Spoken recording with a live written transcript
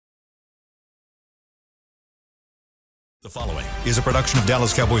The following is a production of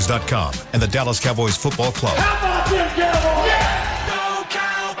DallasCowboys.com and the Dallas Cowboys Football Club. How about them Cowboys? Yeah! Go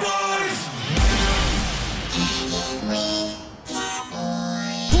Cowboys!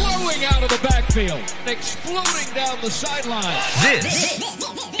 Blowing out of the backfield, exploding down the sideline. This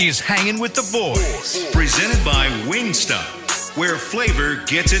is Hangin' with the Boys, presented by Wingstop, where flavor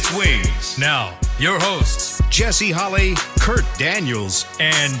gets its wings. Now, your hosts, Jesse Holley, Kurt Daniels,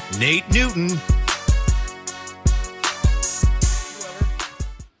 and Nate Newton.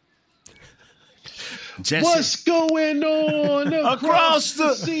 Jesse. What's going on across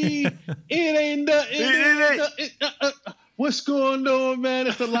the sea? It ain't nothing. What's going on, man?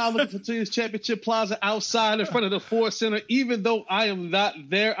 It's the Loud Looking for Teams Championship Plaza outside in front of the Ford Center. Even though I am not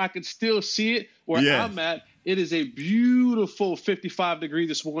there, I can still see it where I'm at. It is a beautiful 55 degrees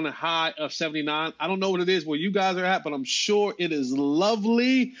this morning, high of 79. I don't know what it is where you guys are at, but I'm sure it is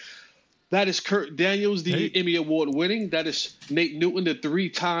lovely. That is Kurt Daniels, the Emmy Award winning. That is Nate Newton, the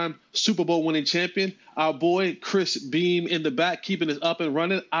 3-time Super Bowl winning champion. Our boy Chris Beam in the back, keeping us up and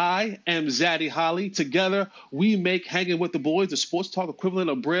running. I am Zaddy Holly. Together, we make Hanging with the Boys, the sports talk equivalent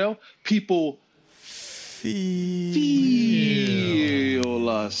of Braille. People feel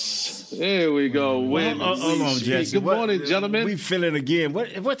us. There we go. Hold on, Jesse. Good morning, gentlemen. We feeling again.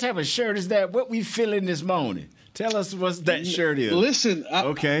 What type of shirt is that? What we feeling this morning? Tell us what that shirt is. Listen,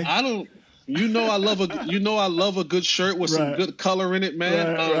 okay. I don't. You know I love a good shirt with some good color in it,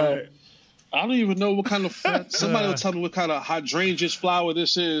 man. Right. I don't even know what kind of somebody will tell me what kind of hydrangeas flower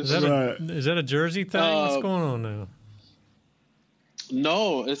this is. Is that a Jersey thing? What's going on now?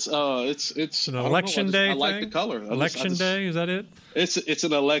 No, it's an election day. I like the color. Election day, is that it? It's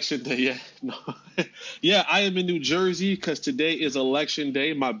an election day. Yeah, no. Yeah. I am in New Jersey because today is election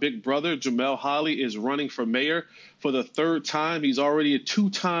day. My big brother Jamel Holly is running for mayor for the third time. He's already a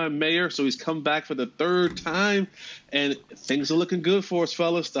 2-time mayor, so he's come back for the third time, and things are looking good for us,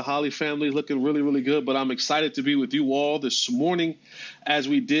 fellas. The Holly family is looking really, really good. But I'm excited to be with you all this morning as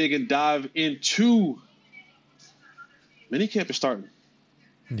we dig and dive into minicamp is starting.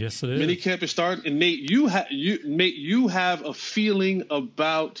 Yes, it is. Minicamp is starting, and Nate, you have a feeling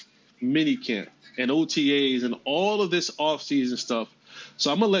about minicamp and OTAs and all of this offseason stuff.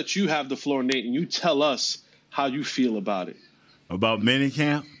 So I'm gonna let you have the floor, Nate, and you tell us how you feel about it. About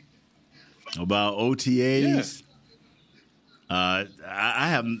minicamp, about OTAs. Yeah. I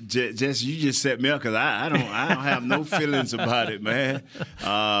have Jesse. You just set me up because I don't have no feelings about it, man.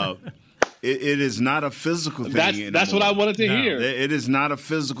 It is not a physical thing. That's what I wanted to hear. It is not a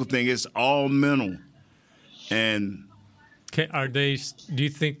physical thing. It's all mental. And do you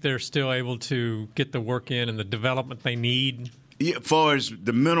think they're still able to get the work in and the development they need? Yeah, as far as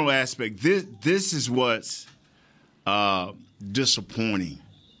the mental aspect, this is what's disappointing.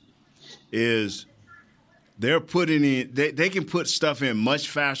 Is they're putting in they can put stuff in much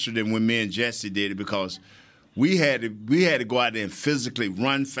faster than when me and Jesse did it because we had to go out there and physically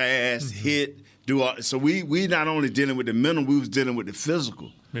run fast, hit, do all. So we not only dealing with the mental, we was dealing with the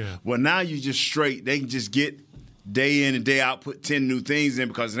physical. Yeah. Well, now you just straight. They can just get day in and day out, put 10 new things in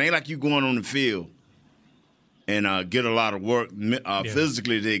because it ain't like you going on the field and get a lot of work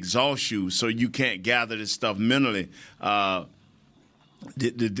physically to exhaust you, so you can't gather this stuff mentally. What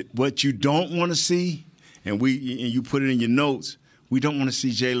you don't want to see, and you put it in your notes, we don't want to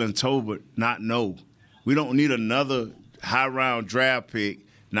see Jalen Tolbert not know. We don't need another high-round draft pick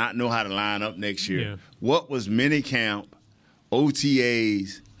not know how to line up next year. Yeah. What was minicamp,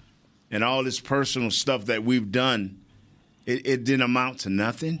 OTAs, and all this personal stuff that we've done, it didn't amount to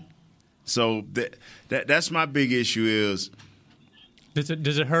nothing. So that's my big issue is. Does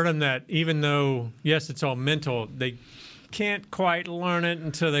it hurt them that even though, yes, it's all mental, they can't quite learn it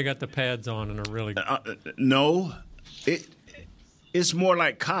until they got the pads on and are really No. It's more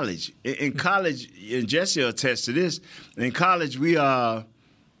like college. In college, and Jesse will attest to this, in college we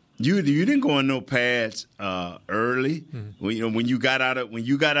you didn't go on no pads early. Mm-hmm. When you got out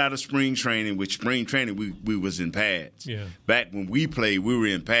of spring training, which spring training we was in pads. Yeah. Back when we played, we were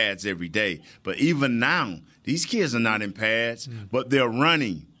in pads every day. But even now, these kids are not in pads, but they're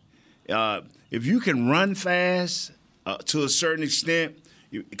running. If you can run fast to a certain extent,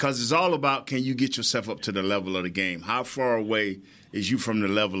 because it's all about can you get yourself up to the level of the game? How far away is you from the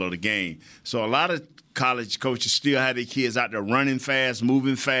level of the game? So a lot of college coaches still have their kids out there running fast,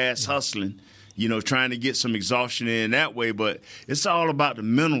 moving fast, hustling, trying to get some exhaustion in that way. But it's all about the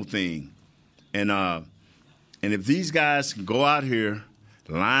mental thing. And if these guys can go out here,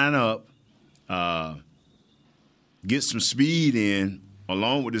 line up, get some speed in,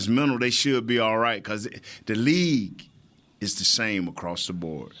 along with this mental, they should be all right because the league is the same across the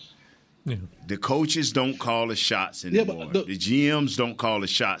board. Yeah. The coaches don't call the shots anymore. The GMs don't call the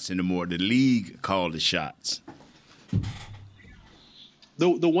shots anymore. The league call the shots.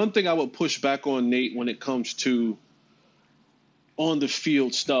 The one thing I would push back on, Nate, when it comes to on the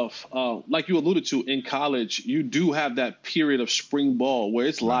field stuff, like you alluded to, in college, you do have that period of spring ball where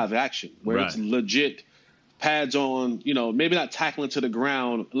it's live action, where it's legit pads on, maybe not tackling to the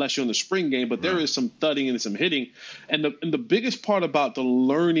ground unless you're in the spring game, but there is some thudding and some hitting. And the biggest part about the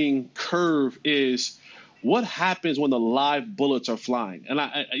learning curve is what happens when the live bullets are flying. And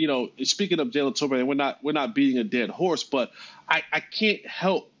I speaking of Jalen Tolbert, we're not beating a dead horse, but I can't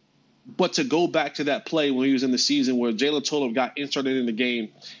help but to go back to that play when he was in the season where Jalen Tolbert got inserted in the game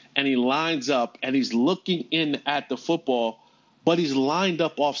and he lines up and he's looking in at the football, but he's lined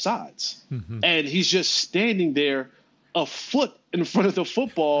up off sides. Mm-hmm. And he's just standing there a foot in front of the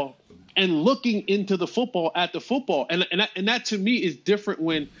football and looking into the football at the football. And that to me is different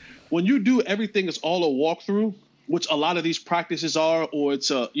when you do everything is all a walkthrough, which a lot of these practices are, or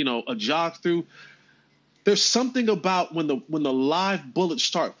it's a jog through. There's something about when the live bullets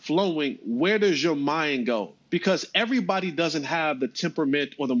start flowing, where does your mind go? Because everybody doesn't have the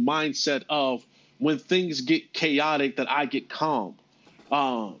temperament or the mindset of when things get chaotic that I get calm.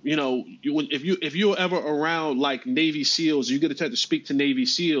 If you're ever around like Navy SEALs, you get a chance to speak to Navy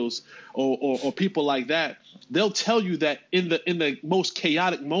SEALs or people like that. They'll tell you that in the most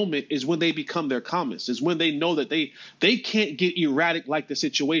chaotic moment is when they become their calmest, is when they know that they can't get erratic like the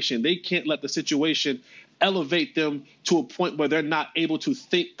situation. They can't let the situation elevate them to a point where they're not able to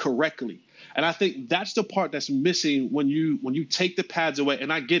think correctly. And I think that's the part that's missing when you take the pads away.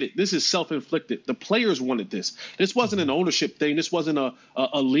 And I get it. This is self-inflicted. The players wanted this. This wasn't an ownership thing. This wasn't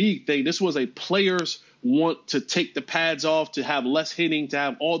a league thing. This was a players want to take the pads off, to have less hitting, to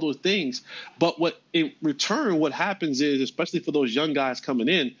have all those things. But in return, what happens is, especially for those young guys coming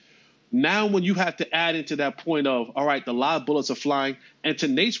in, now when you have to add into that point of, all right, the live bullets are flying, and to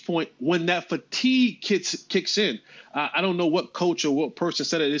Nate's point, when that fatigue kicks in, I don't know what coach or what person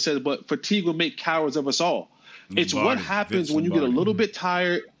said it. It says, but fatigue will make cowards of us all. It's what happens when you get a little bit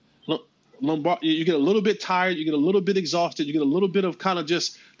tired. You get a little bit tired. You get a little bit exhausted. You get a little bit of kind of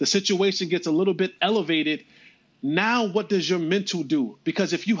just the situation gets a little bit elevated. Now, what does your mental do?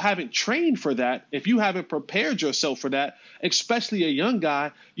 Because if you haven't trained for that, if you haven't prepared yourself for that, especially a young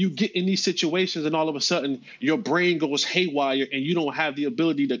guy, you get in these situations and all of a sudden your brain goes haywire and you don't have the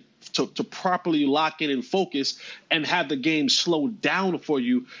ability to properly lock in and focus and have the game slow down for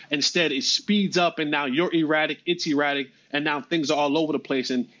you. Instead, it speeds up and now you're erratic, it's erratic, and now things are all over the place.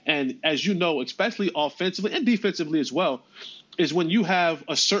 And as you know, especially offensively and defensively as well, is when you have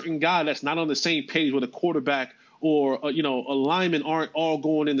a certain guy that's not on the same page with a quarterback or a lineman aren't all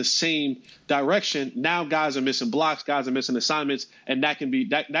going in the same direction. Now guys are missing blocks, guys are missing assignments, and that can be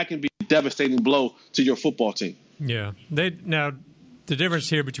a devastating blow to your football team. Yeah. Now the difference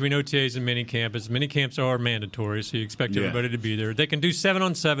here between OTAs and minicamp is minicamps are mandatory, so you expect everybody to be there. They can do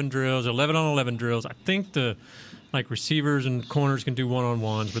 7-on-7 drills, 11-on-11 drills. I think receivers and corners can do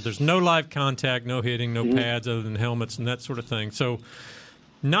one-on-ones, but there's no live contact, no hitting, no pads other than helmets and that sort of thing. So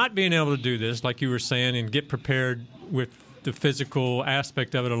not being able to do this, like you were saying, and get prepared with the physical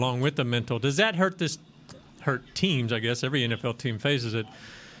aspect of it along with the mental, does that hurt teams? I guess every NFL team faces it.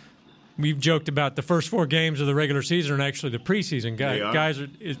 We've joked about the first 4 games of the regular season and actually the preseason.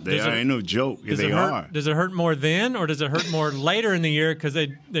 Ain't no joke. They are. Does it hurt more then, or does it hurt more later in the year because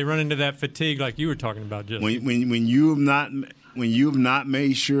they run into that fatigue like you were talking about, Jesse? When you've not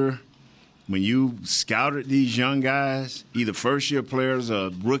made sure, when you scouted these young guys, either first-year players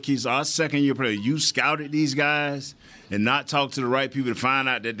or rookies or second-year players, you scouted these guys and not talk to the right people to find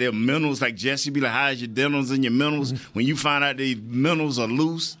out that their mentals, like Jesse be like, how's your dentals and your mentals? Mm-hmm. When you find out these mentals are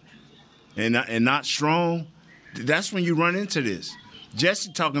loose and not strong, that's when you run into this.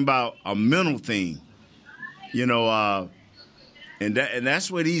 Jesse talking about a mental thing, and that's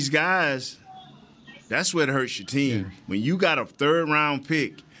where these guys, that's where it hurts your team. Yeah. When you got a third-round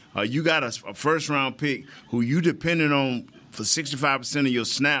pick, you got a first-round pick who you depending on for 65% of your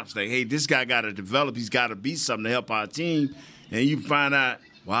snaps, like, hey, this guy got to develop. He's got to be something to help our team. And you find out,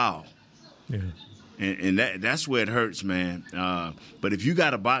 wow. Yeah. And that's where it hurts, man. But if you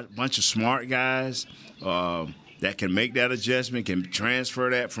got a bunch of smart guys that can make that adjustment, can transfer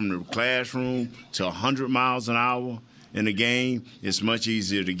that from the classroom to 100 miles an hour in the game, it's much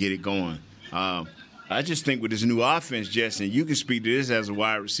easier to get it going. I just think with this new offense, Jesse, and you can speak to this as a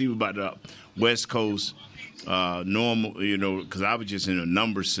wide receiver about the West Coast normal, because I was just in a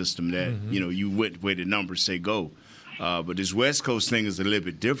number system that, you went where the numbers say go. But this West Coast thing is a little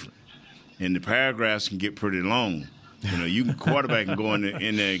bit different, and the paragraphs can get pretty long. You know, you can quarterback and go in there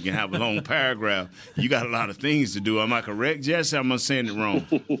and have a long paragraph. You got a lot of things to do. Am I correct, Jesse? I'm not saying it wrong.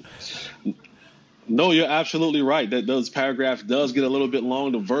 No, you're absolutely right. That those paragraphs does get a little bit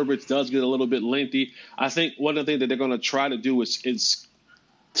long. The verbiage does get a little bit lengthy. I think one of the things that they're going to try to do is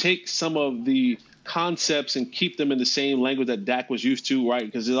take some of the concepts and keep them in the same language that Dak was used to, right?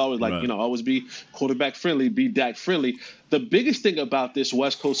 Because it's always like, always be quarterback friendly, be Dak friendly. The biggest thing about this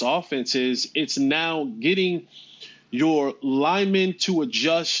West Coast offense is it's now getting your linemen to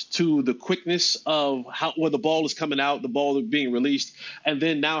adjust to the quickness of where the ball is coming out, the ball is being released, and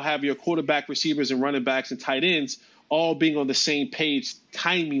then now have your quarterback, receivers, and running backs and tight ends all being on the same page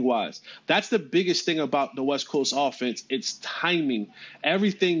timing-wise. That's the biggest thing about the West Coast offense. It's timing.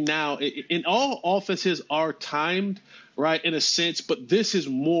 Everything now, in all offenses are timed, right, in a sense, but this is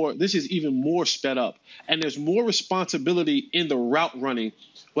even more sped up. And there's more responsibility in the route running.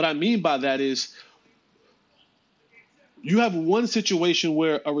 What I mean by that is you have one situation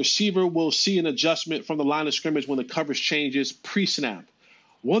where a receiver will see an adjustment from the line of scrimmage when the coverage changes pre-snap.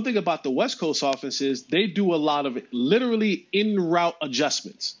 One thing about the West Coast offense is they do a lot of literally in-route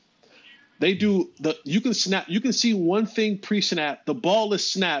adjustments. They do you can see one thing pre-snap, the ball is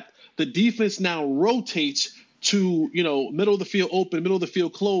snapped, the defense now rotates to, middle of the field open, middle of the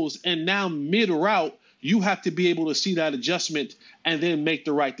field closed, and now mid-route, you have to be able to see that adjustment and then make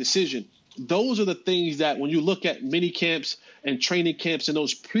the right decision. Those are the things that when you look at mini camps and training camps and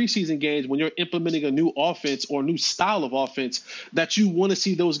those preseason games, when you're implementing a new offense or a new style of offense, that you want to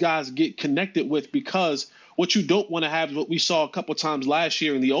see those guys get connected with, because what you don't want to have is what we saw a couple times last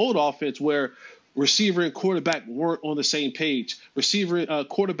year in the old offense where receiver and quarterback weren't on the same page. Receiver,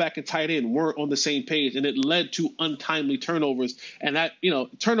 quarterback, and tight end weren't on the same page, and it led to untimely turnovers. And that,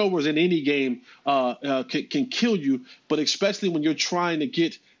 turnovers in any game can kill you, but especially when you're trying to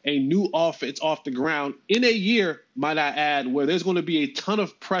get a new offense off the ground in a year, might I add, where there's going to be a ton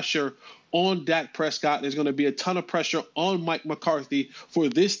of pressure on Dak Prescott. There's going to be a ton of pressure on Mike McCarthy for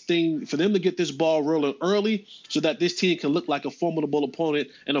them to get this ball rolling early so that this team can look like a formidable opponent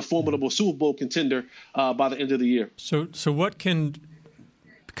and a formidable Super Bowl contender by the end of the year. So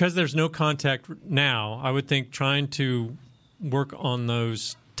because there's no contact now, I would think trying to work on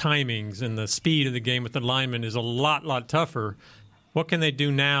those timings and the speed of the game with the linemen is a lot tougher. What can they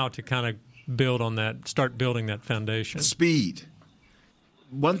do now to kind of build on that, start building that foundation? Speed.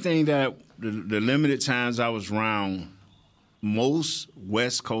 One thing that the limited times I was around most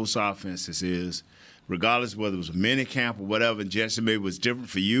West Coast offenses is, regardless whether it was a mini camp or whatever, and Jesse, maybe it was different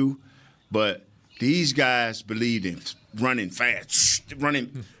for you, but these guys believed in running fast,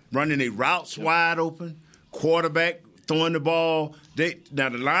 running their routes wide open, quarterback throwing the ball. Now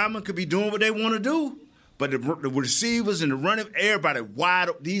the linemen could be doing what they want to do, but the receivers and the running, everybody wide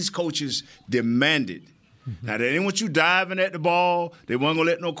open. These coaches demanded. Mm-hmm. Now, they didn't want you diving at the ball. They weren't going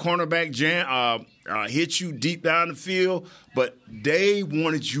to let no cornerback hit you deep down the field. But they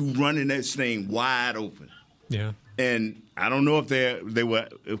wanted you running that thing wide open. Yeah. And I don't know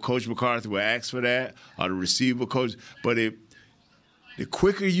if Coach McCarthy would ask for that or the receiver coach. But the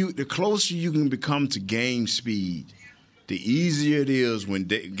closer you can become to game speed, the easier it is when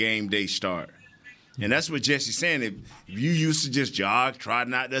game day start. And that's what Jesse's saying. If you used to just jog,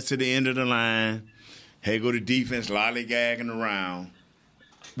 trotting out there to the end of the line, hey, go to defense, lollygagging around,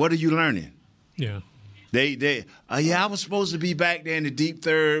 what are you learning? Yeah. I was supposed to be back there in the deep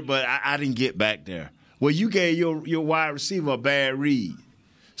third, but I didn't get back there. Well, you gave your wide receiver a bad read.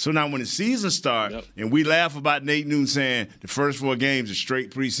 So now when the season starts, and we laugh about Nate Newton saying the first 4 games are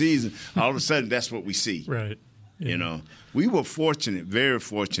straight preseason, all of a sudden that's what we see. Right. Yeah. We were fortunate, very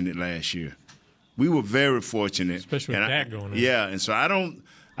fortunate last year. We were very fortunate. Especially with Dak going on. Yeah, and so I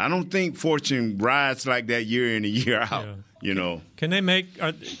don't think fortune rides like that year in and year out. Yeah. Can they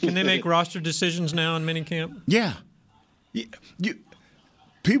make roster decisions now in minicamp? Yeah.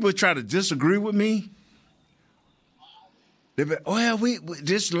 People try to disagree with me. They be, we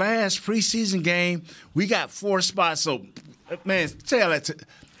this last preseason game we got 4 spots. So, man, tell that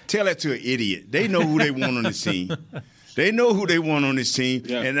to an idiot. They know who they want on this team. They know who they want on this team,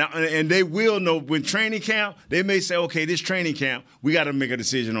 and they will know when training camp. They may say, "Okay, this training camp, we got to make a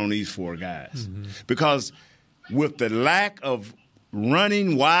decision on these 4 guys," because with the lack of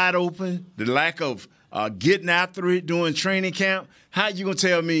running wide open, the lack of getting after it during training camp, how you gonna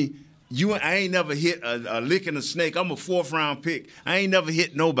tell me I ain't never hit a lick in a snake? I'm a 4th-round pick. I ain't never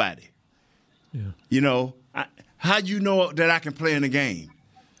hit nobody. Yeah. How you know that I can play in the game?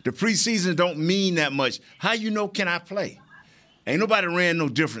 The preseason don't mean that much. How you know can I play? Ain't nobody ran no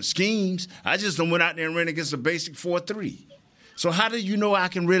different schemes. I just went out there and ran against a basic 4-3. So how do you know I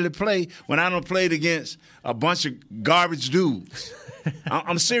can really play when I don't play against a bunch of garbage dudes?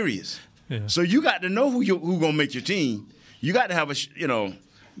 I'm serious. Yeah. So you got to know who gonna make your team. You got to have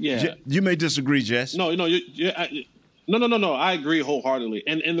Yeah. You may disagree, Jess. No. No. I agree wholeheartedly,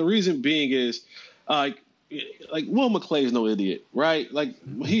 and the reason being is, like Will McClay is no idiot, right? Like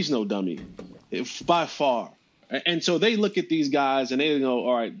he's no dummy, by far. And so they look at these guys and they go,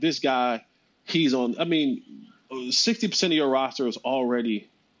 all right, this guy, he's on. I mean, 60% of your roster is already,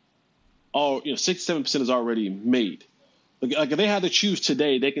 67% is already made. Like if they had to choose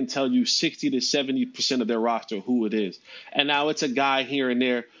today, they can tell you 60 to 70% of their roster who it is. And now it's a guy here and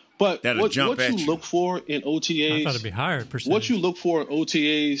there. But what you look for in OTAs, I thought it'd be higher percentage. What you look for in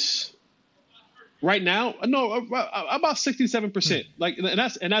OTAs right now, no, about 67%. Like, and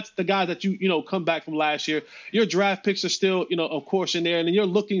that's the guys that you come back from last year. Your draft picks are still, of course, in there, and then you're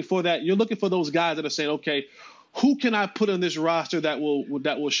looking for that. You're looking for those guys that are saying, okay, who can I put on this roster that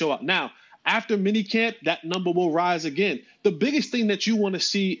will show up now? After minicamp, that number will rise again. The biggest thing that you want to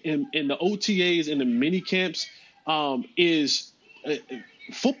see in the OTAs and the minicamps is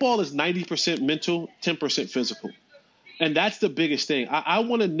football is 90% mental, 10% physical. And that's the biggest thing. I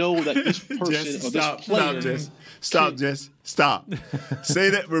want to know that this person or this player. Stop, Jess. Stop.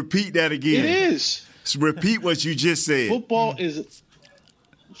 Say that. Repeat that again. It is. Repeat what you just said. Football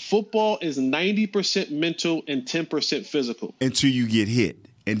is 90% mental and 10% physical. Until you get hit.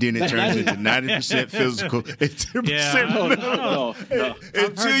 And then it turns into 90% physical and 10% no.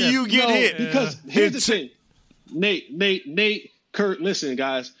 Until you get hit. Because here's the thing. Nate, Kurt, listen,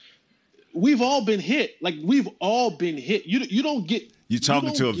 guys. We've all been hit. Like, we've all been hit. You don't get – You're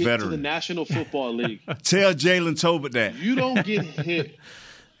talking to a veteran. To the National Football League. Tell Jalen Tolbert that. You don't get hit.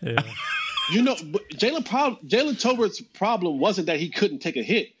 Yeah. Jalen Tolbert's problem wasn't that he couldn't take a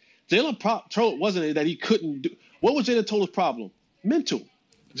hit. Jalen Tolbert wasn't that he couldn't do – what was Jalen Tolbert's problem? Mental.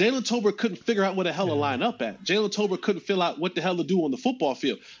 Jalen Tolbert couldn't figure out where the hell to line up at. Jalen Tolbert couldn't figure out what the hell to do on the football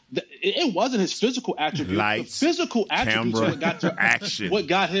field. It wasn't his physical attribute. Lights, the physical attributes camera, what got to action. What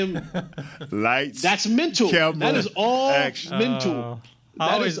got him lights. That's mental. Camera, that is all action. Mental.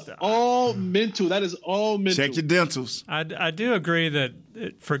 That is all mental. Check your dentals. I do agree that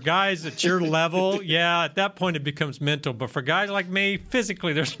for guys at your level, yeah, at that point it becomes mental. But for guys like me,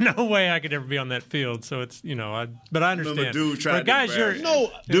 physically, there's no way I could ever be on that field. So it's, but I understand. Dude tried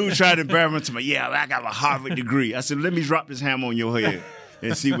to embarrass me to me. Yeah, I got a Harvard degree. I said, let me drop this hammer on your head.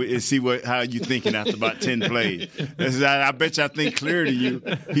 And see how you thinking after about 10 plays. I bet you I think clearer than you.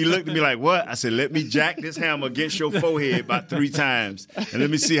 He looked at me like, what? I said, let me jack this hammer against your forehead about 3 times. And let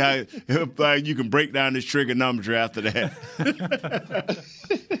me see how you can break down this trigonometry after that.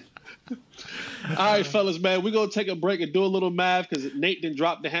 All right, fellas, man, we're going to take a break and do a little math because Nate didn't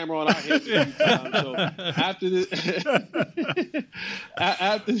drop the hammer on our heads a few times. So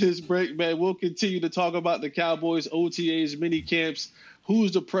after this break, man, we'll continue to talk about the Cowboys, OTAs, mini camps.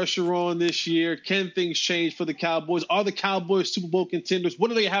 Who's the pressure on this year? Can things change for the Cowboys? Are the Cowboys Super Bowl contenders? What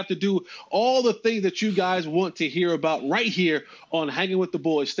do they have to do? All the things that you guys want to hear about right here on Hanging with the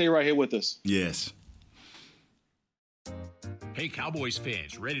Boys. Stay right here with us. Yes. Hey, Cowboys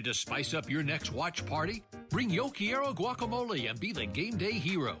fans, ready to spice up your next watch party? Bring Yo Quiero guacamole and be the game day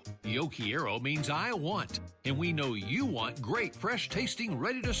hero. Yo Quiero means I want, and we know you want great, fresh-tasting,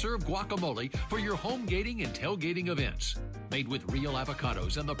 ready-to-serve guacamole for your home gating and tailgating events. Made with real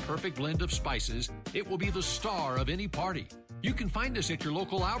avocados and the perfect blend of spices, it will be the star of any party. You can find us at your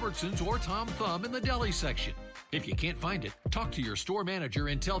local Albertsons or Tom Thumb in the deli section. If you can't find it, talk to your store manager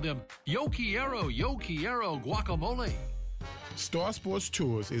and tell them, Yo Quiero guacamole. Star Sports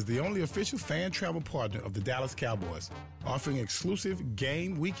Tours is the only official fan travel partner of the Dallas Cowboys, offering exclusive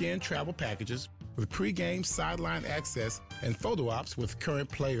game weekend travel packages with pre-game sideline access and photo ops with current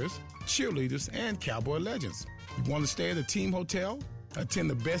players, cheerleaders, and Cowboy legends. You want to stay at a team hotel,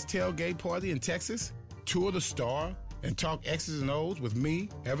 attend the best tailgate party in Texas, tour the Star, and talk X's and O's with me,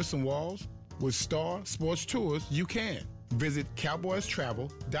 Everson Walls? With Star Sports Tours, you can. Visit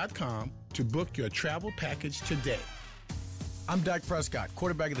cowboystravel.com to book your travel package today. I'm Dak Prescott,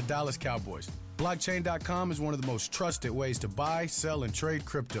 quarterback of the Dallas Cowboys. Blockchain.com is one of the most trusted ways to buy, sell, and trade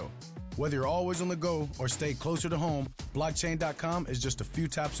crypto. Whether you're always on the go or stay closer to home, Blockchain.com is just a few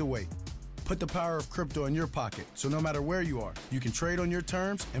taps away. Put the power of crypto in your pocket, so no matter where you are, you can trade on your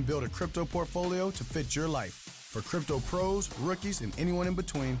terms and build a crypto portfolio to fit your life. For crypto pros, rookies, and anyone in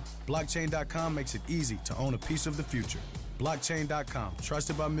between, Blockchain.com makes it easy to own a piece of the future. Blockchain.com,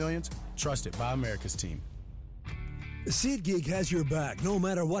 trusted by millions, trusted by America's team. SeatGeek has your back no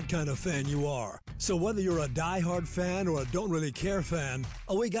matter what kind of fan you are. So whether you're a diehard fan or a don't really care fan,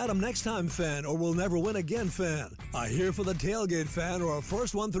 a we got 'em next time fan or we'll never win again fan, a here for the tailgate fan or a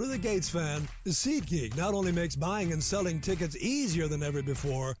first one through the gates fan, SeatGeek not only makes buying and selling tickets easier than ever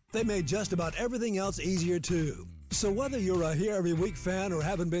before, they made just about everything else easier too. So whether you're a here every week fan or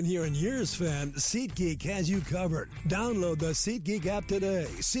haven't been here in years fan, SeatGeek has you covered. Download the SeatGeek app today.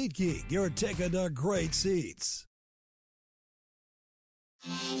 SeatGeek, your ticket to great seats.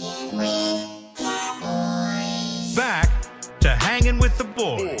 Back to Hanging with the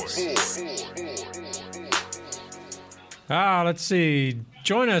Boys. Let's see.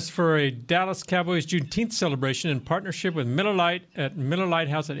 Join us for a Dallas Cowboys Juneteenth celebration in partnership with Miller Lite at Miller Lite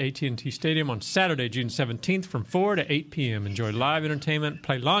House at AT&T Stadium on Saturday, June 17th from 4 to 8 p.m. Enjoy live entertainment,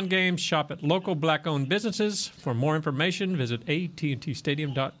 play lawn games, shop at local black-owned businesses. For more information, visit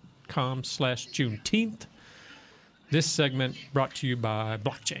attstadium.com/Juneteenth. This segment brought to you by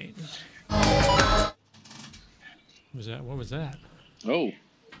Blockchain. What was that? Oh.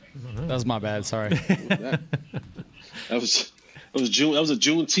 That was my bad. Sorry. That was a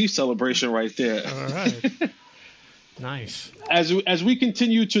Juneteenth celebration right there. All right. Nice. As we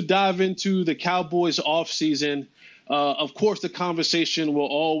continue to dive into the Cowboys offseason, of course, the conversation will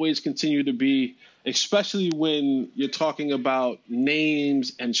always continue to be, especially when you're talking about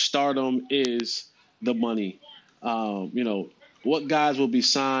names and stardom, is the money. What guys will be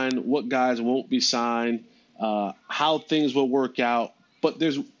signed, what guys won't be signed, how things will work out. But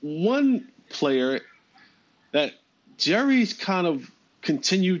there's one player that Jerry's kind of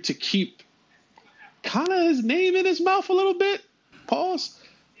continued to keep kind of his name in his mouth a little bit. Pause.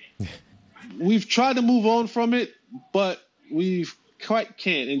 We've tried to move on from it, but we quite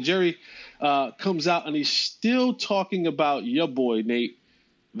can't. And Jerry comes out and he's still talking about your boy, Nate,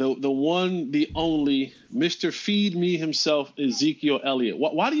 the one, the only, Mr. Feed Me himself, Ezekiel Elliott.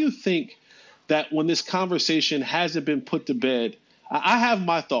 Why do you think that when this conversation hasn't been put to bed? I have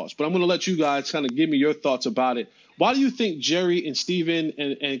my thoughts, but I'm going to let you guys kind of give me your thoughts about it. Why do you think Jerry and Steven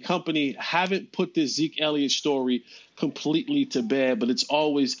and company haven't put this Zeke Elliott story completely to bed, but it's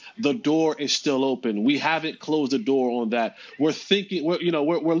always the door is still open? We haven't closed the door on that. We're thinking,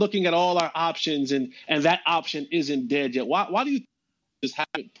 we're looking at all our options, and that option isn't dead yet. Why do you think just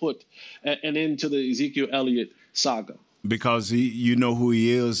haven't put an end to the Ezekiel Elliott saga? Because you know who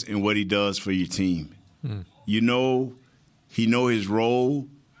he is and what he does for your team. He know his role,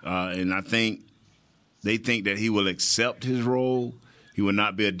 and I think they think that he will accept his role. He will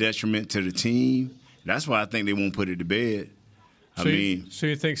not be a detriment to the team. That's why I think they won't put it to bed. So you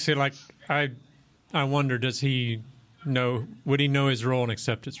think, I wonder, would he know his role and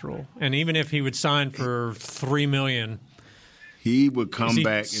accept his role? And even if he would sign for $3 million, he would come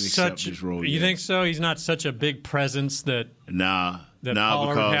back and accept his role. You think so? He's not such a big presence that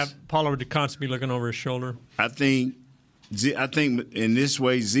Paula would constantly be looking over his shoulder. I think in this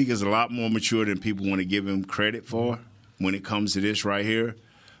way, Zeke is a lot more mature than people want to give him credit for when it comes to this right here,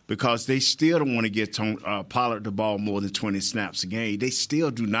 because they still don't want to get Pollard the ball more than 20 snaps a game. They still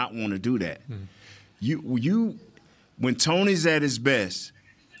do not want to do that. When Tony's at his best,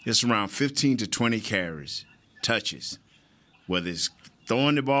 it's around 15 to 20 carries, touches, whether it's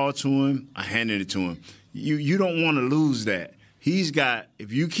throwing the ball to him or handing it to him. You don't want to lose that.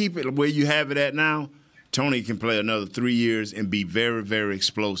 If you keep it where you have it at now, Tony can play another 3 years and be very, very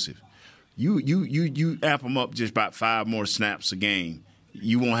explosive. You amp him up just about 5 more snaps a game,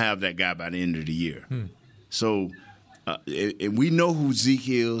 you won't have that guy by the end of the year. So and we know who Zeke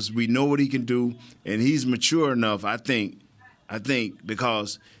is. We know what he can do, and he's mature enough, I think,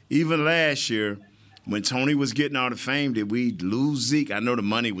 because even last year when Tony was getting all the fame, did we lose Zeke? I know the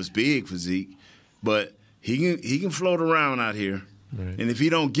money was big for Zeke, but he can float around out here. Right. And if he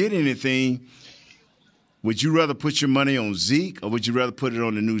don't get anything, would you rather put your money on Zeke or would you rather put it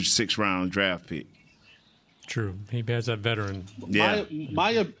on the new 6th-round draft pick? True. He has that veteran. Yeah.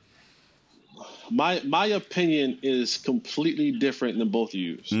 My opinion is completely different than both of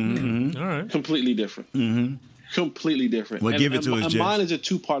yours. Mm-hmm. All right. Completely different. Mm-hmm. Completely different. Well, give it to us, Jess. Mine is a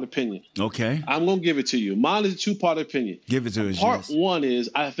 2-part opinion. Okay. I'm going to give it to you. Mine is a 2-part opinion. Give it to us, Part Jess. 1 is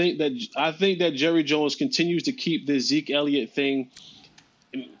I think that Jerry Jones continues to keep this Zeke Elliott thing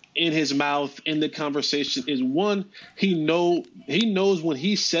in his mouth, in the conversation. Is one, he knows when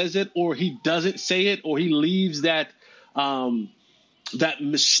he says it or he doesn't say it, or he leaves that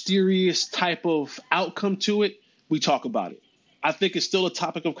mysterious type of outcome to it, we talk about it. I think it's still a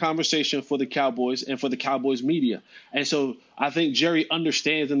topic of conversation for the Cowboys and for the Cowboys media. And so I think Jerry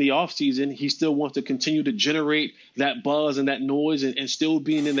understands in the offseason he still wants to continue to generate that buzz and that noise and still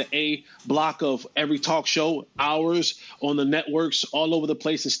being in the A block of every talk show, hours on the networks all over the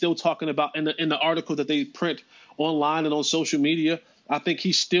place, and still talking about in the article that they print online and on social media. I think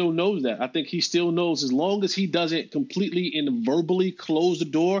he still knows that. I think he still knows as long as he doesn't completely and verbally close the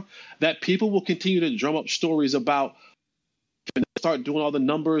door, that people will continue to drum up stories about and start doing all the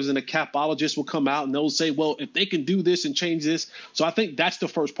numbers, and the capologists will come out and they'll say, well, if they can do this and change this. So I think that's the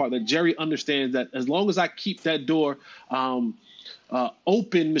first part, that Jerry understands that as long as I keep that door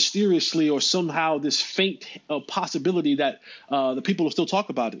open mysteriously or somehow this faint possibility that the people will still talk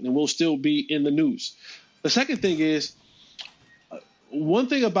about it and will still be in the news. The second thing is, one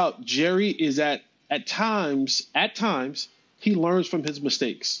thing about Jerry is that at times he learns from his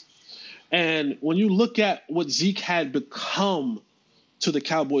mistakes. And when you look at what Zeke had become to the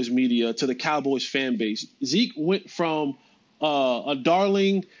Cowboys media, to the Cowboys fan base, Zeke went from a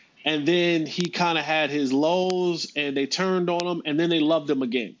darling, and then he kind of had his lows, and they turned on him, and then they loved him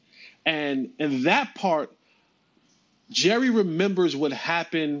again. And that part, Jerry remembers what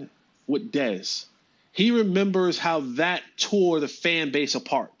happened with Dez. He remembers how that tore the fan base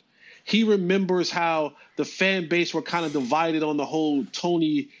apart. He remembers how the fan base were kind of divided on the whole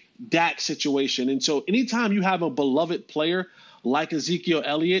Tony Dak situation. And so anytime you have a beloved player like Ezekiel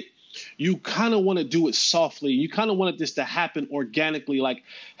Elliott, you kind of want to do it softly. You kind of want this to happen organically, like,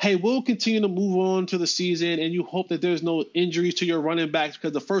 hey, we'll continue to move on to the season, and you hope that there's no injuries to your running backs,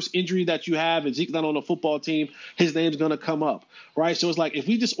 because the first injury that you have, and Zeke's not on the football team, his name's going to come up, right? So it's like, if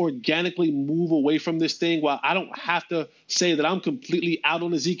we just organically move away from this thing, while I don't have to say that I'm completely out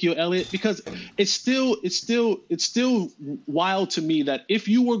on Ezekiel Elliott, because it's still wild to me that if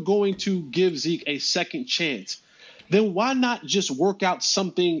you were going to give Zeke a second chance, then why not just work out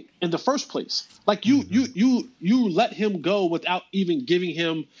something in the first place? Like you let him go without even giving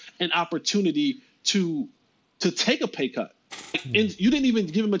him an opportunity to take a pay cut. And you didn't even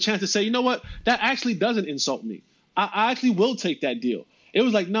give him a chance to say, you know what, that actually doesn't insult me. I actually will take that deal. It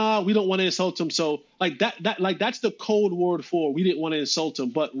was like, nah, we don't want to insult him. So like that's the code word for we didn't want to insult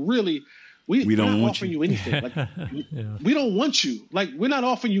him. But really, we're not offering you anything. Like, we don't want you. Like, we're not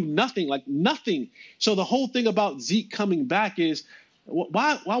offering you nothing. Like, nothing. So the whole thing about Zeke coming back is,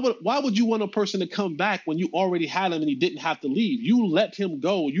 why would you want a person to come back when you already had him and he didn't have to leave? You let him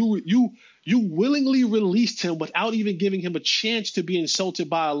go. You willingly released him without even giving him a chance to be insulted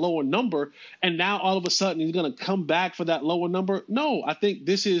by a lower number. And now all of a sudden he's going to come back for that lower number. No, I think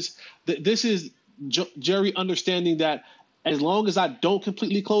this is Jerry understanding that as long as I don't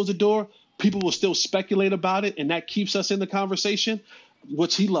completely close the door, people will still speculate about it, and that keeps us in the conversation,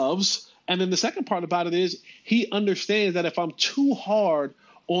 which he loves. And then the second part about it is he understands that if I'm too hard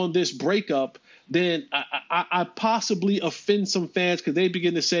on this breakup, then I possibly offend some fans, because they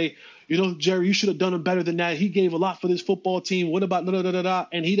begin to say, you know, Jerry, you should have done him better than that. He gave a lot for this football team. What about da-da-da-da-da?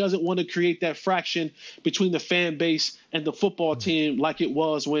 And he doesn't want to create that fraction between the fan base and the football team like it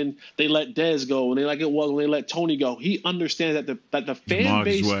was when they let Dez go, and like it was when they let Tony go. He understands that the fan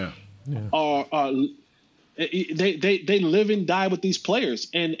base they live and die with these players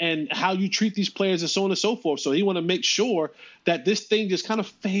and how you treat these players and so on and so forth. So he want to make sure that this thing just kind of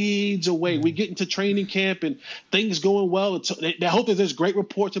fades away. We get into training camp and things going well. They hope that there's great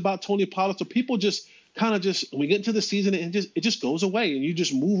reports about Tony Pollard. So people just kind of we get into the season and it just goes away, and you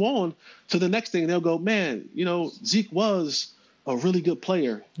just move on to the next thing. They'll go, man, you know, Zeke was a really good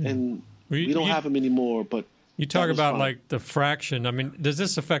player, and we don't have him anymore, but. You talk about like the fraction. I mean, does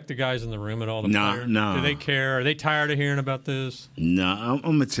this affect the guys in the room at all? Players? No. Do they care? Are they tired of hearing about this? No, I'm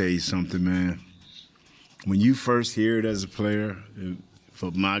going to tell you something, man. When you first hear it as a player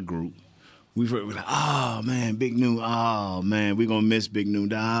for my group, we're like, oh, man, Big New. Oh, man, we're going to miss Big New.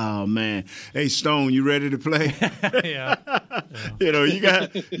 Oh, man. Hey, Stone, you ready to play? Yeah. You know, you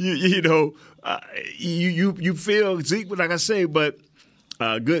got, you feel Zeke, like I say, but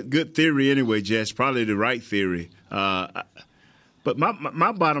good theory anyway, Jess. Probably the right theory. But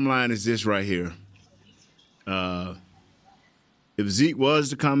my bottom line is this right here. If Zeke was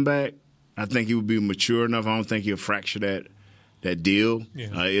to come back, I think he would be mature enough. I don't think he'll fracture that deal.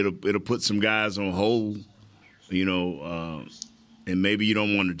 Yeah. It'll put some guys on hold, you know, and maybe you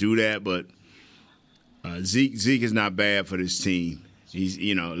don't want to do that. But Zeke is not bad for this team. He's,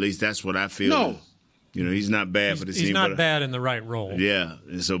 you know, at least that's what I feel. No. You know, he's not bad for the team. He's not bad in the right role. Yeah.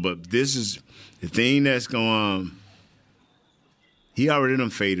 And so, but this is the thing that's going on. He already done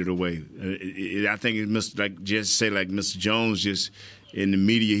faded away. I think it's like Mr. Jones just in the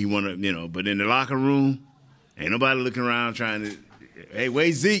media, he want to, you know, but in the locker room Ain't nobody looking around trying to. Hey,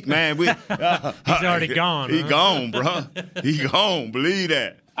 where's Zeke, man? He's already gone. He gone, bro. He gone. Believe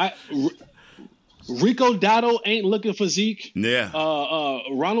that. Rico Dotto ain't looking for Zeke. Yeah.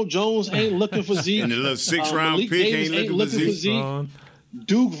 Ronald Jones ain't looking for Zeke. And the little 6th-round Malik pick Davis ain't looking for Zeke.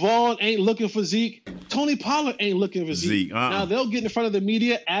 Duke Vaughn ain't looking for Zeke. Tony Pollard ain't looking for Zeke. Now they'll get in front of the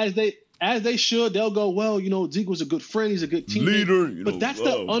media as they should. They'll go, well, Zeke was a good friend. He's a good teammate. Leader. But that's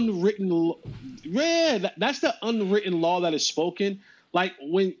the unwritten. That's the unwritten law that is spoken. Like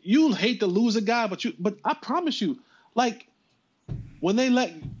when you hate to lose a guy, but I promise you, like when they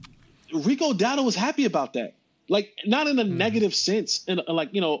let Rico Dowdle was happy about that. Like not in a negative sense, and he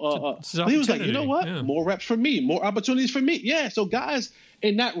was like, you know what, more reps for me, more opportunities for me. Yeah, so guys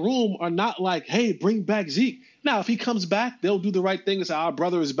in that room are not like, hey, bring back Zeke. Now if he comes back, they'll do the right thing and say our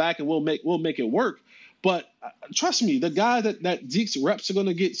brother is back and we'll make it work. But trust me, the guy that Zeke's reps are going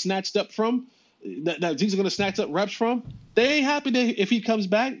to get snatched up from. That Zeke's going to snatch up reps from, they ain't happy if he comes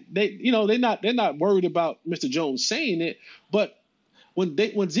back. They're not worried about Mr. Jones saying it. But when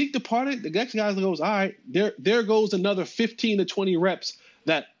Zeke departed, the next guy goes, all right, there goes another 15 to 20 reps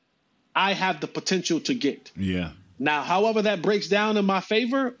that I have the potential to get. Yeah. Now, however that breaks down in my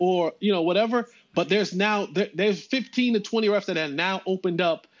favor or whatever, but there's 15 to 20 reps that have now opened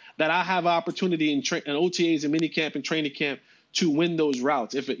up that I have opportunity in OTAs and minicamp and training camp to win those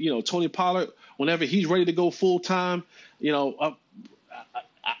routes. If Tony Pollard, whenever he's ready to go full time, I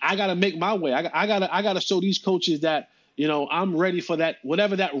got to make my way. I got to show these coaches that I'm ready for that,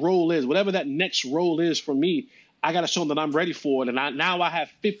 whatever that role is, whatever that next role is for me. I got to show them that I'm ready for it, and now I have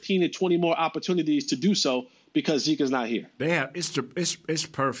 15 to 20 more opportunities to do so because Zeke is not here. It's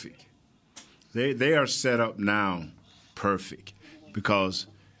perfect. They are set up now perfect because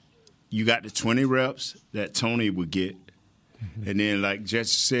you got the 20 reps that Tony would get. And then, like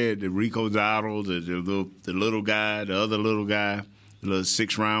Jesse said, the Rico Dowdle, the little guy, the other little guy, the little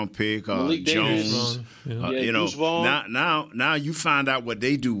 6th-round pick, Jones. Now you find out what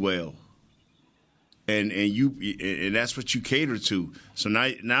they do well, and that's what you cater to. So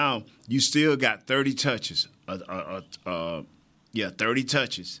now you still got 30 touches. 30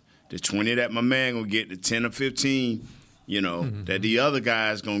 touches. The 20 that my man gonna get, the 10 or 15, that the other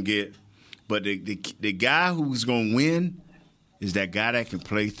guy's gonna get. But the guy who's gonna win is that guy that can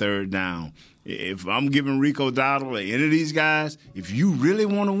play third down. If I'm giving Rico Dowdle or any of these guys, if you really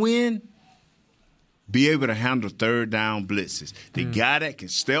want to win, be able to handle third down blitzes. The guy that can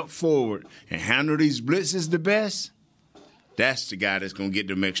step forward and handle these blitzes the best, that's the guy that's going to get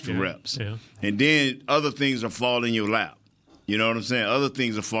them extra reps. Yeah. And then other things will fall in your lap. You know what I'm saying? Other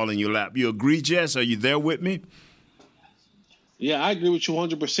things will fall in your lap. You agree, Jess? Are you there with me? Yeah, I agree with you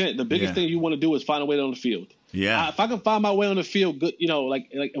 100%. The biggest thing you want to do is find a way on the field. Yeah. If I can find my way on the field, good,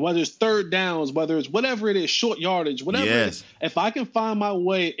 like whether it's third downs, whether it's whatever it is, short yardage, whatever it is, if I can find my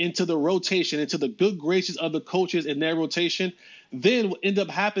way into the rotation, into the good graces of the coaches in their rotation, then what ends up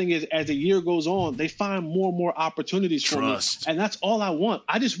happening is as the year goes on, they find more and more opportunities for me. And that's all I want.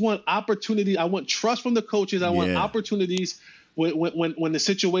 I just want opportunity. I want trust from the coaches. I want opportunities when the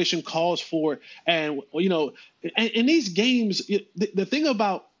situation calls for it. And, in these games, the thing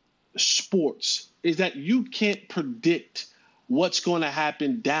about sports is that you can't predict what's going to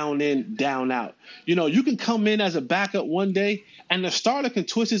happen down in, down out. You can come in as a backup one day and the starter can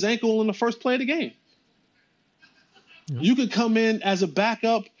twist his ankle in the first play of the game. You can come in as a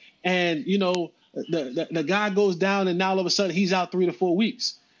backup and, the guy goes down and now all of a sudden he's out 3 to 4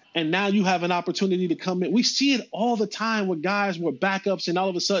 weeks. And now you have an opportunity to come in. We see it all the time with guys who are backups, and all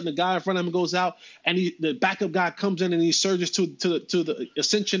of a sudden the guy in front of him goes out, and the backup guy comes in and he surges to the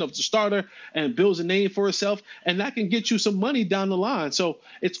ascension of the starter and builds a name for himself, and that can get you some money down the line. So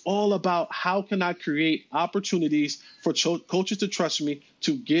it's all about how can I create opportunities for coaches to trust me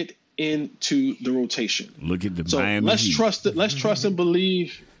to get into the rotation. Look at the Miami let's Heat. Let's trust and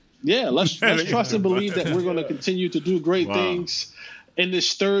believe. Yeah, let's trust and believe that we're going to continue to do great things. In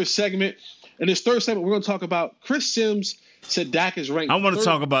this third segment, we're going to talk about Chris Sims said Dak is ranked. I want to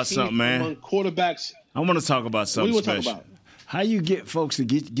talk about something, man. Among quarterbacks. I want to talk about something what do you special. Want to talk about? How you get folks to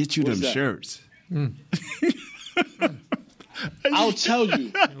get you them shirts? I'll tell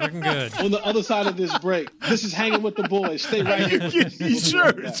you. Looking good. On the other side of this break. This is Hanging with the Boys. Stay right here. You get these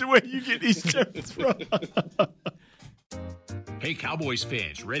shirts. Where you get these shirts from? Hey, Cowboys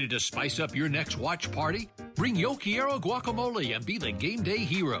fans, ready to spice up your next watch party? Bring Yo Quiero guacamole and be the game day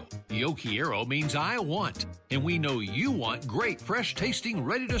hero. Yo Quiero means I want, and we know you want great, fresh-tasting,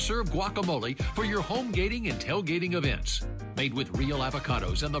 ready-to-serve guacamole for your home gating and tailgating events. Made with real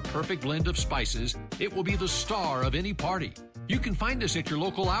avocados and the perfect blend of spices, it will be the star of any party. You can find us at your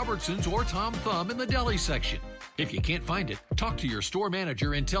local Albertsons or Tom Thumb in the deli section. If you can't find it, talk to your store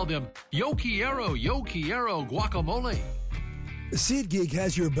manager and tell them, yo quiero guacamole. SeatGeek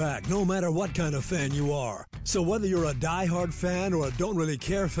has your back no matter what kind of fan you are. So whether you're a diehard fan or a don't really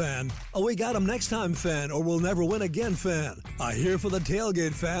care fan, a we got 'em next time fan or we'll never win again fan, a here for the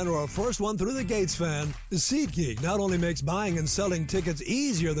tailgate fan or a first one through the gates fan, SeatGeek not only makes buying and selling tickets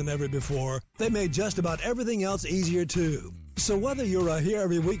easier than ever before, they made just about everything else easier too. So whether you're a here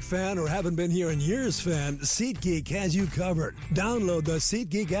every week fan or haven't been here in years fan, SeatGeek has you covered. Download the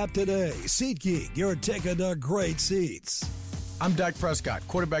SeatGeek app today. SeatGeek, your ticket to great seats. I'm Dak Prescott,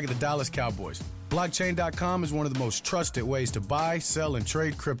 quarterback of the Dallas Cowboys. Blockchain.com is one of the most trusted ways to buy, sell, and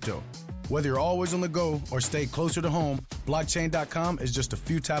trade crypto. Whether you're always on the go or stay closer to home, Blockchain.com is just a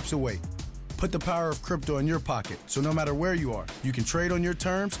few taps away. Put the power of crypto in your pocket, so no matter where you are, you can trade on your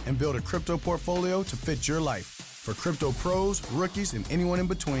terms and build a crypto portfolio to fit your life. For crypto pros, rookies, and anyone in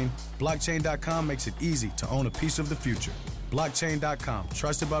between, Blockchain.com makes it easy to own a piece of the future. Blockchain.com,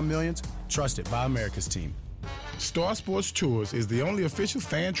 trusted by millions, trusted by America's team. Star Sports Tours is the only official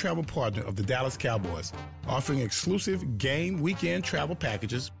fan travel partner of the Dallas Cowboys, offering exclusive game weekend travel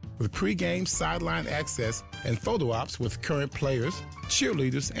packages with pre-game sideline access and photo ops with current players,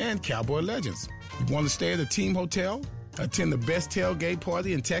 cheerleaders, and Cowboy legends. You want to stay at a team hotel, attend the best tailgate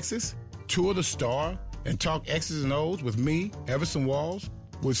party in Texas, tour the Star, and talk X's and O's with me, Everson Walls?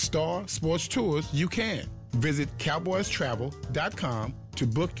 With Star Sports Tours, you can. Visit cowboystravel.com to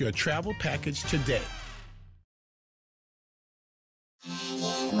book your travel package today.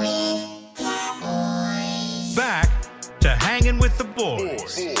 Back to Hanging with the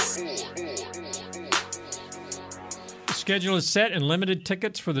Boys. The schedule is set and limited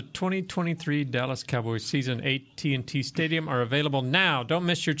tickets for the 2023 Dallas Cowboys season. AT&T Stadium are available now. Don't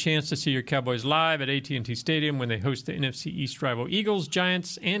miss your chance to see your Cowboys live at AT&T Stadium when they host the NFC East rival Eagles,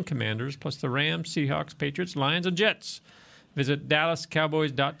 Giants, and Commanders, plus the Rams, Seahawks, Patriots, Lions, and Jets. Visit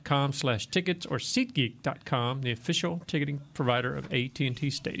dallascowboys.com/tickets or SeatGeek.com, the official ticketing provider of AT&T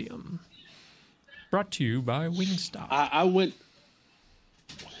Stadium. Brought to you by Wingstop.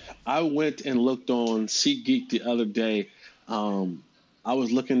 I went and looked on SeatGeek the other day. I was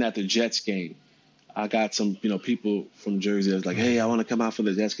looking at the Jets game. I got some, people from Jersey that was like, "Hey, I want to come out for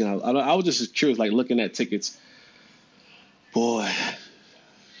the Jets game." I was just curious, like looking at tickets. Boy,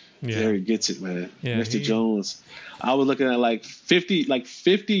 Jerry gets it, man. Yeah, Mr. Jones. I was looking at like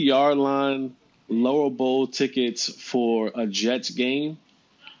 50-yard line lower bowl tickets for a Jets game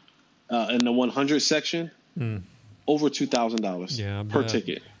in the 100 section. Over $2,000 per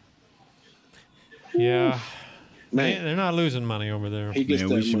ticket. Yeah. Man, they're not losing money over there. We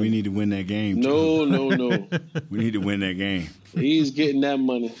need to win that game. No. We need to win that game. He's getting that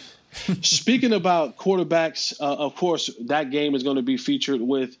money. Speaking about quarterbacks, of course, that game is going to be featured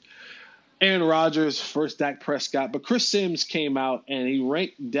with Aaron Rodgers, first Dak Prescott. But Chris Sims came out and he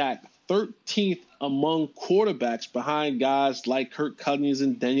ranked Dak 13th among quarterbacks behind guys like Kirk Cousins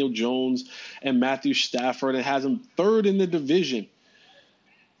and Daniel Jones and Matthew Stafford, and has him third in the division.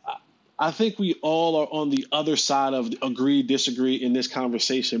 I think we all are on the other side of agree, disagree in this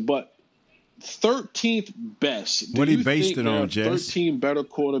conversation, but 13th best. What he based it on, Jess? 13 better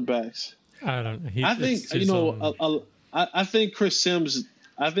quarterbacks. I don't know. I think Chris Sims.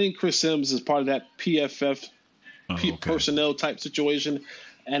 I think Chris Sims is part of that PFF personnel type situation,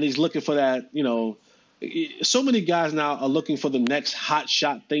 and he's looking for that. So many guys now are looking for the next hot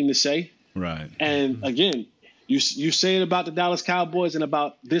shot thing to say. Right. And again, you say it about the Dallas Cowboys and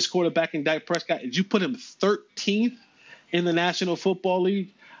about this quarterback in Dak Prescott. Did you put him 13th in the National Football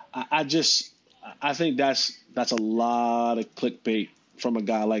League? I think that's a lot of clickbait from a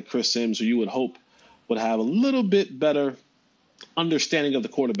guy like Chris Sims, who you would hope would have a little bit better understanding of the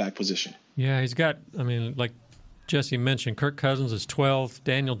quarterback position. Yeah, he's got, like Jesse mentioned, Kirk Cousins is 12th,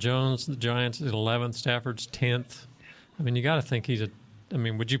 Daniel Jones, the Giants, is 11th, Stafford's 10th. You got to think he's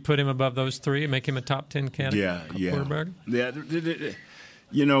would you put him above those three and make him a top 10 quarterback? Yeah.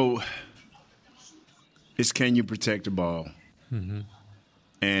 It's can you protect the ball? Mm-hmm.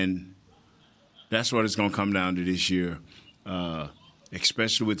 And that's what it's going to come down to this year,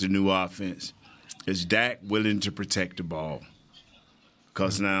 especially with the new offense. Is Dak willing to protect the ball?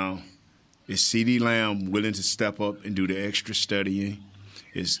 Because now, is CeeDee Lamb willing to step up and do the extra studying?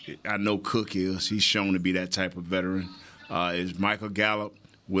 I know Cook is. He's shown to be that type of veteran. Is Michael Gallup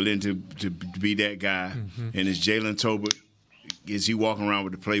willing to be that guy? Mm-hmm. And is Jalen Tolbert, is he walking around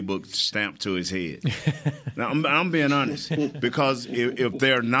with the playbook stamped to his head? Now, I'm being honest. Because if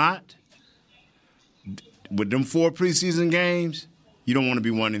they're not, with them 4 preseason games, you don't want to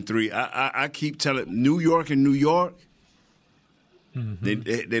be 1-3. I keep telling New York,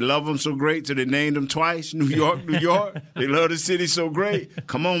 Mm-hmm. They love him so great, so they named him twice. New York, New York. They love the city so great.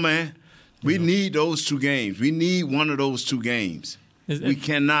 Come on, man. We need those 2 games. We need one of those 2 games. We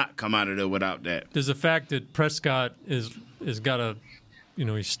cannot come out of there without that. Does the fact that Prescott is got a,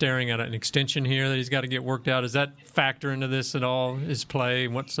 he's staring at an extension here that he's got to get worked out, does that factor into this at all, his play?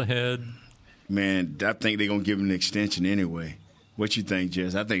 What's ahead? Man, I think they're going to give him an extension anyway. What you think,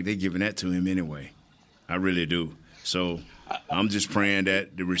 Jess? I think they're giving that to him anyway. I really do. So I'm just praying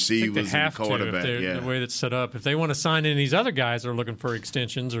that the receivers and the quarterback, the way that's set up. If they want to sign in these other guys that are looking for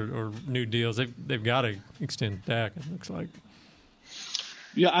extensions or new deals, they've got to extend Dak, it looks like.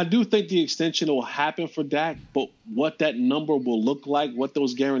 Yeah, I do think the extension will happen for Dak, but what that number will look like, what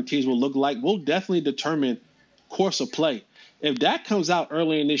those guarantees will look like, will definitely determine course of play. If Dak comes out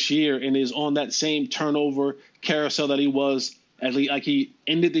early in this year and is on that same turnover carousel that he was, like he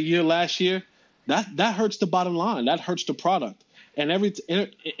ended the year last year, that hurts the bottom line. That hurts the product. And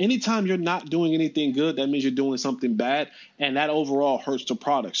anytime you're not doing anything good, that means you're doing something bad, and that overall hurts the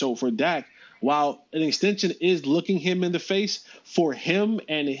product. So for Dak, while an extension is looking him in the face, for him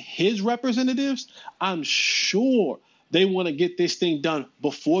and his representatives, I'm sure they want to get this thing done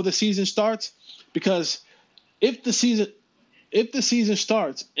before the season starts, because if the season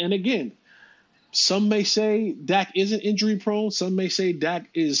starts, and again, some may say Dak isn't injury prone, some may say Dak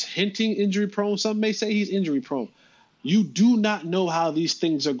is hinting injury prone, some may say he's injury prone. You do not know how these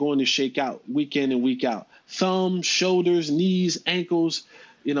things are going to shake out week in and week out. Thumbs, shoulders, knees, ankles,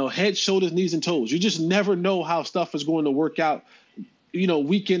 head, shoulders, knees, and toes. You just never know how stuff is going to work out,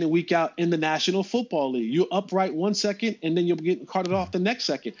 week in and week out in the National Football League. You're upright 1 second, and then you're getting carted off the next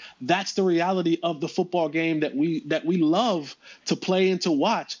second. That's the reality of the football game that we love to play and to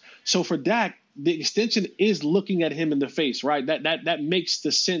watch. So for Dak, the extension is looking at him in the face, right? That makes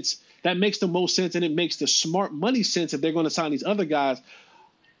the sense. That makes the most sense, and it makes the smart money sense if they're going to sign these other guys.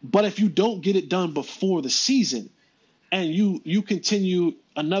 But if you don't get it done before the season, and you continue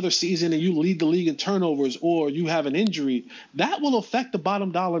another season and you lead the league in turnovers, or you have an injury, that will affect the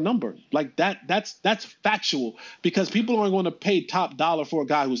bottom dollar number. Like that's factual, because people aren't going to pay top dollar for a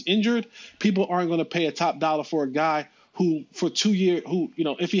guy who's injured. People aren't going to pay a top dollar for a guy who for 2 years,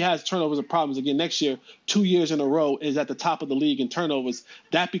 if he has turnovers and problems again next year, 2 years in a row is at the top of the league in turnovers.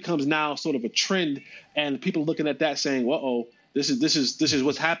 That becomes now sort of a trend, and people looking at that saying, "Uh-oh, this is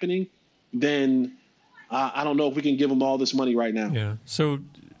what's happening." Then I don't know if we can give him all this money right now. Yeah. So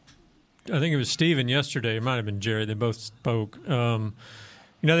I think it was Steven yesterday. It might have been Jerry. They both spoke.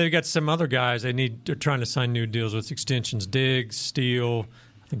 They've got some other guys they're trying to sign new deals with extensions. Diggs, Steele,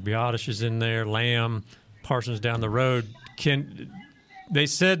 I think Biotish is in there, Lamb, Parsons down the road. They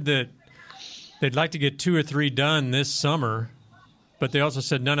said that they'd like to get 2 or 3 done this summer, but they also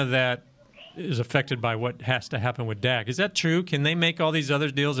said none of that is affected by what has to happen with Dak. Is that true? Can they make all these other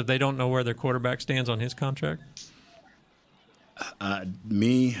deals if they don't know where their quarterback stands on his contract? I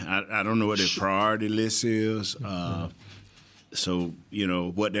don't know what their priority list is. So,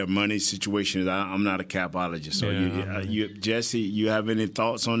 what their money situation is. I'm not a capologist. So, Jesse, you have any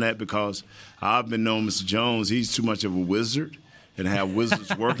thoughts on that? Because I've been knowing Mr. Jones, he's too much of a wizard and have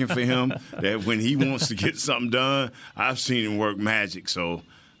wizards working for him that when he wants to get something done, I've seen him work magic. So,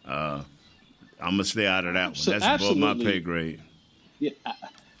 I'm going to stay out of that one. That's above my pay grade. Yeah,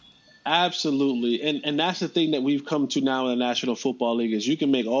 absolutely. And that's the thing that we've come to now in the National Football League is you can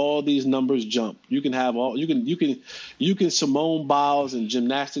make all these numbers jump. You can have you can Simone Biles and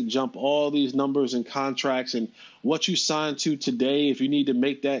gymnastic jump all these numbers and contracts, and what you sign to today, if you need to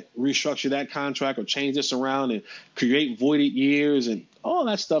make that, restructure that contract or change this around and create voided years, and all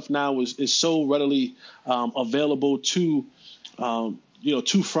that stuff now is so readily available to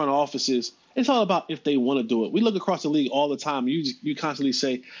front offices. It's all about if they want to do it. We look across the league all the time. You constantly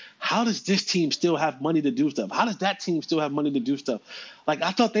say, how does this team still have money to do stuff? How does that team still have money to do stuff? Like,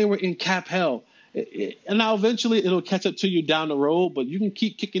 I thought they were in cap hell. And now eventually it'll catch up to you down the road, but you can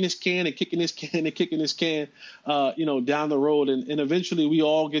keep kicking this can and kicking this can and kicking this can, down the road. And eventually we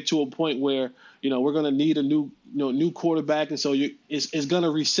all get to a point where, we're going to need a new quarterback. And so it's going to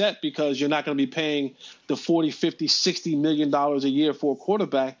reset, because you're not going to be paying the $40, $50, $60 million a year for a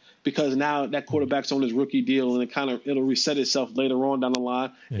quarterback, because now that quarterback's on his rookie deal, and it'll reset itself later on down the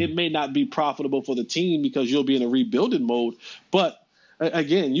line. Yeah. It may not be profitable for the team because you'll be in a rebuilding mode, but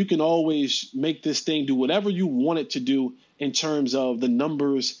again, you can always make this thing do whatever you want it to do in terms of the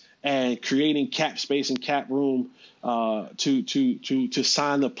numbers and creating cap space and cap room to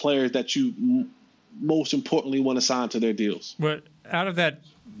sign the players that you most importantly want to sign to their deals. But out of that,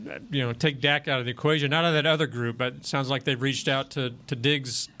 take Dak out of the equation, out of that other group, but it sounds like they've reached out to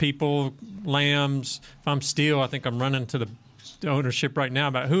Diggs people, Lambs. If I'm Steele, I think I'm running to the ownership right now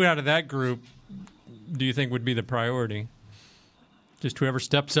about who out of that group do you think would be the priority? Just whoever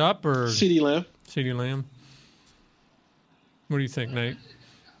steps up, or CeeDee Lamb? CeeDee Lamb. What do you think, Nate?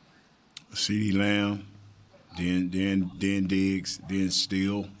 CeeDee Lamb, then Diggs, then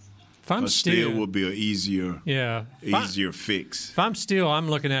Steele. If I'm Steele will be an easier fix. If I'm Steele, I'm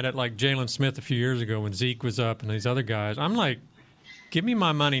looking at it like Jalen Smith a few years ago when Zeke was up and these other guys. I'm like, give me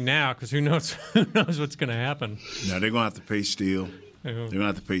my money now, because who knows what's going to happen. No, they're going to have to pay Steele. They're going to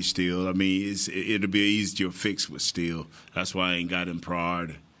have to pay Steele. I mean, it'll be an easier fix with Steele. That's why I ain't got him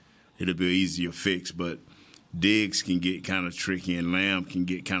priority. It'll be an easier fix, but Diggs can get kind of tricky, and Lamb can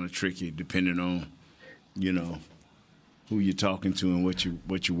get kind of tricky depending on, who you're talking to and what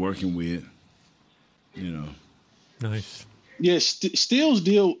you're working with. Nice. Yeah, Steele's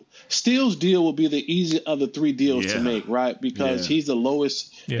deal will be the easiest of the three deals to make, right? Because he's the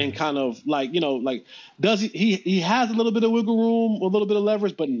lowest and kind of does he has a little bit of wiggle room, a little bit of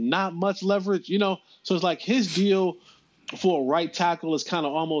leverage, but not much leverage, So it's like his deal for a right tackle is kind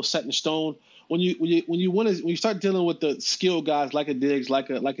of almost set in stone. When you start dealing with the skill guys like a Diggs, like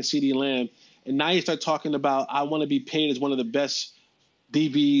a CeeDee Lamb, and now you start talking about, I want to be paid as one of the best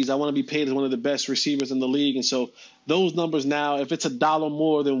DBs, I want to be paid as one of the best receivers in the league. And so those numbers now, if it's $1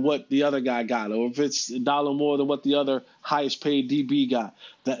 more than what the other guy got, or if it's $1 more than what the other highest paid DB got,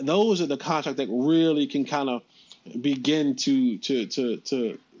 those are the contracts that really can kind of begin to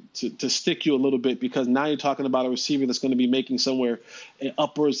stick you a little bit, because now you're talking about a receiver that's going to be making somewhere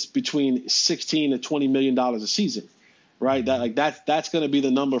upwards between $16 to $20 million a season, right? That's going to be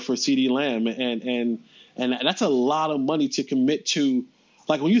the number for CeeDee Lamb, and that's a lot of money to commit to.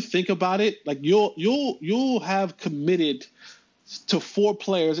 Like, when you think about it, like you'll have committed to 4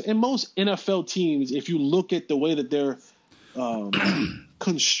 players, and most NFL teams, if you look at the way that they're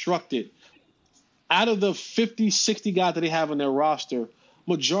constructed, out of the 50, 60 guys that they have on their roster,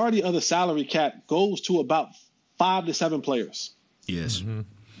 majority of the salary cap goes to about 5 to 7 players. Yes. Mm-hmm.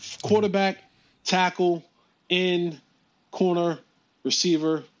 Quarterback, tackle, end, corner,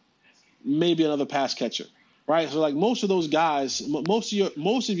 receiver, maybe another pass catcher. Right? So like most of those guys, most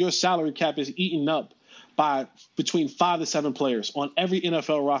of your salary cap is eaten up by between 5 to 7 players on every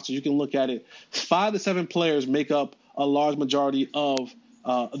NFL roster. You can look at it. 5 to 7 players make up a large majority of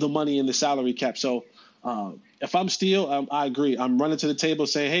the money in the salary cap. So if I'm Steele, I agree. I'm running to the table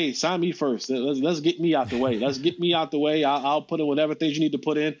saying, hey, sign me first. Let's get me out the way. Let's get me out the way. I'll put in whatever things you need to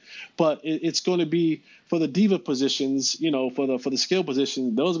put in. But it's going to be for the diva positions, for the skill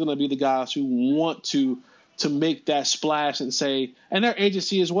position. Those are going to be the guys who want to make that splash and say, and their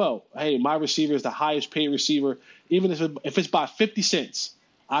agency as well, hey, my receiver is the highest paid receiver. Even if it's by 50 cents,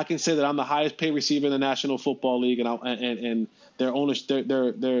 I can say that I'm the highest paid receiver in the National Football League, and their owners,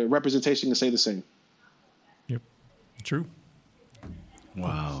 their representation can say the same. Yep, true.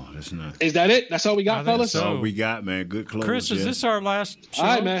 Wow, that's not. Is that it? That's all we got, fellas? That's all we got, man. Good close. Chris, is this our last show? All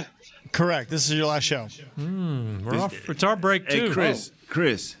right, man. Correct. This is your last show. We're off. It's our break too. Hey,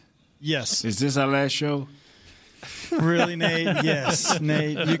 Chris. Yes. Is this our last show? Really, Nate? Yes,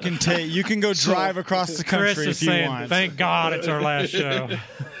 Nate. You can go drive across the country Chris is if you saying, want. thank God it's our last show.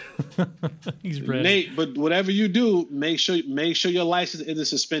 He's ready. Nate, but whatever you do, make sure your license isn't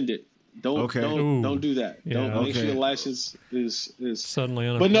suspended. Don't do that. Yeah, Make sure your license is suddenly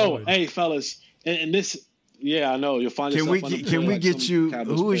unemployed. But no, hey fellas, and this, I know you'll find yourself. Can we get you?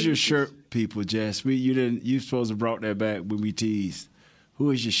 Who is your shirt people, Jess? You supposed to brought that back when we teased.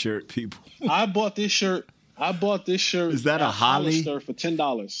 Who is your shirt people? I bought this shirt. Is that a Holly? Hollister for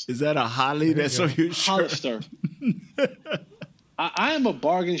 $10. Is that a Holly that's on your shirt? Hollister. I am a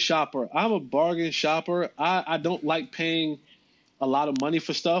bargain shopper. I don't like paying a lot of money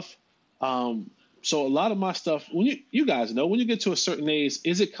for stuff. So a lot of my stuff, when you guys know, when you get to a certain age,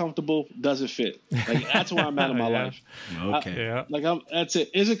 is it comfortable? Does it fit? Like, that's where I'm at in my life. Okay. That's it.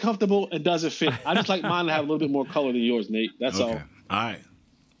 Is it comfortable? And does it fit? I just like mine to have a little bit more color than yours, Nate. That's all. All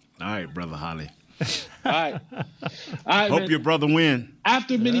right, brother Holly. All right. Hope man. your brother win.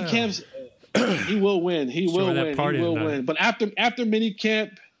 After mini camps, he will win. He will win. But after mini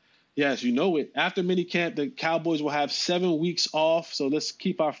camp, yes, you know it. After mini camp, the Cowboys will have 7 weeks off. So let's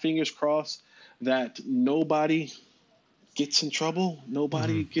keep our fingers crossed that nobody gets in trouble.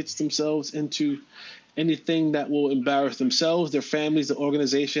 Nobody gets themselves into anything that will embarrass themselves, their families, the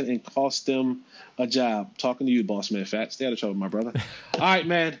organization, and cost them a job. Talking to you, boss man, Fat. Stay out of trouble, my brother. All right,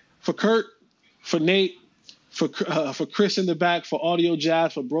 man. For Kurt, for Nate, for Chris in the back, for Audio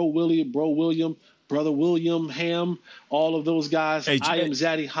Jazz, for Brother William Ham, all of those guys. Hey, I am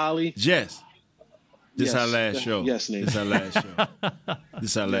Zaddy Holly. Jess, this is our last show. Yes, Nate. This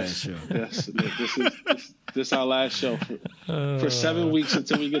is our last show. Yes, this is This is our last show for 7 weeks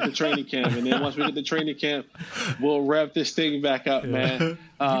until we get to training camp. And then once we get to training camp, we'll wrap this thing back up, man.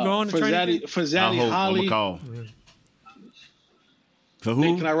 Go on to training camp? For Zaddy Holly. For who?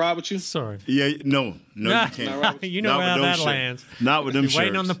 Nate, can I ride with you? Sorry. Yeah, no, you can't. You know how that lands. Not with them shirts.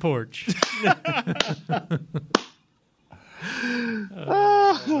 Waiting on the porch.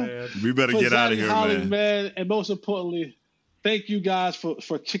 We better get out of here, Holly, man. And most importantly, thank you guys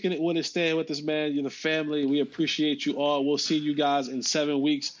for kicking it with us, staying with us, man. You're the family. We appreciate you all. We'll see you guys in 7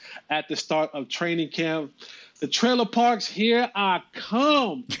 weeks at the start of training camp. The trailer parks, here I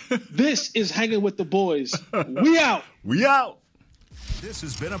come. This is Hanging with the Boys. We out. We out. This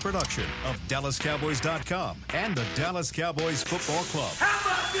has been a production of DallasCowboys.com and the Dallas Cowboys Football Club. How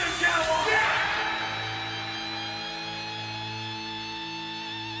about this,